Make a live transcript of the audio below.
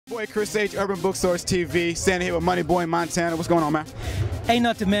Boy Chris Sage, Urban Booksource TV, standing here with Money Boy in Montana. What's going on, man? Ain't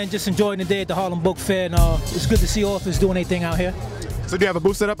nothing, man. Just enjoying the day at the Harlem Book Fair, and it's good to see authors doing anything out here. So do you have a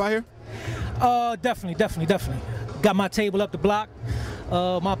booth set up out here? Definitely. Got my table up the block.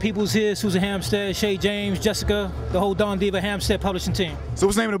 My people's here, Susan Hampstead, Shay James, Jessica, the whole Don Diva Hampstead publishing team. So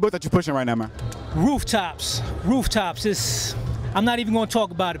what's the name of the book that you're pushing right now, man? Rooftops. I'm not even going to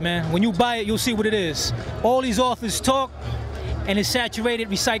talk about it, man. When you buy it, you'll see what it is. All these authors talk, and it's saturated,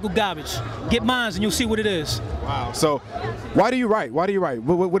 recycled garbage. Get mine, and you'll see what it is. Wow. So why do you write? What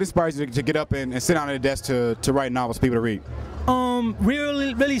inspires you to get up and sit down at a desk to write novels for people to read?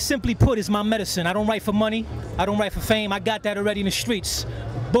 Really simply put, it's my medicine. I don't write for money. I don't write for fame. I got that already in the streets.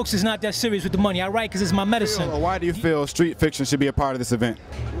 Books is not that serious with the money. I write because it's my medicine. Why do you feel street fiction should be a part of this event?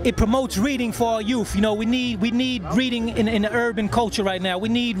 It promotes reading for our youth. You know, we need reading in the urban culture right now. We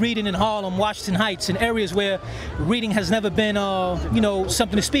need reading in Harlem, Washington Heights, in areas where reading has never been,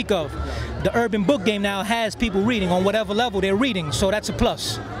 something to speak of. The urban book game now has people reading on whatever level they're reading, so that's a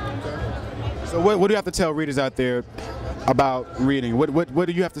plus. So what do you have to tell readers out there about reading? What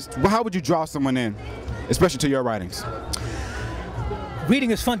do you have to? How would you draw someone in, especially to your writings?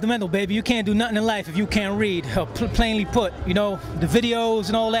 Reading is fundamental, baby. You can't do nothing in life if you can't read. Plainly put, you know, the videos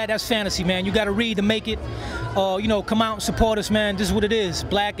and all that's fantasy, man. You got to read to make it. Come out and support us, man. This is what it is.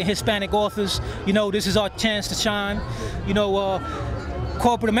 Black and Hispanic authors. You know, this is our chance to shine. You know,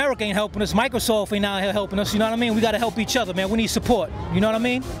 corporate America ain't helping us. Microsoft ain't out here helping us. You know what I mean? We got to help each other, man. We need support. You know what I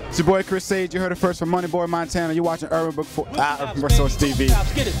mean? It's your boy Chris Sage. You heard it first from Money Boy Montana. You're watching Urban Booksource TV.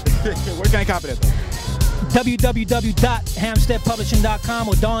 Get it. Where can I copy that? www.hampsteadpublishing.com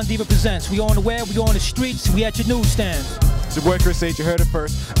or Don Diva Presents. We on the web, we on the streets, we at your newsstand. It's your boy Chris Sage. You heard it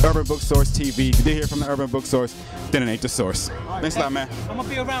first. Urban Booksource TV. If you did hear from the Urban Booksource, then it ain't the source. Thanks a lot, man. I'm going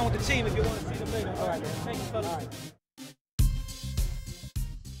to be around with the team if you want to see them later. All right, man. Thank you, fellas.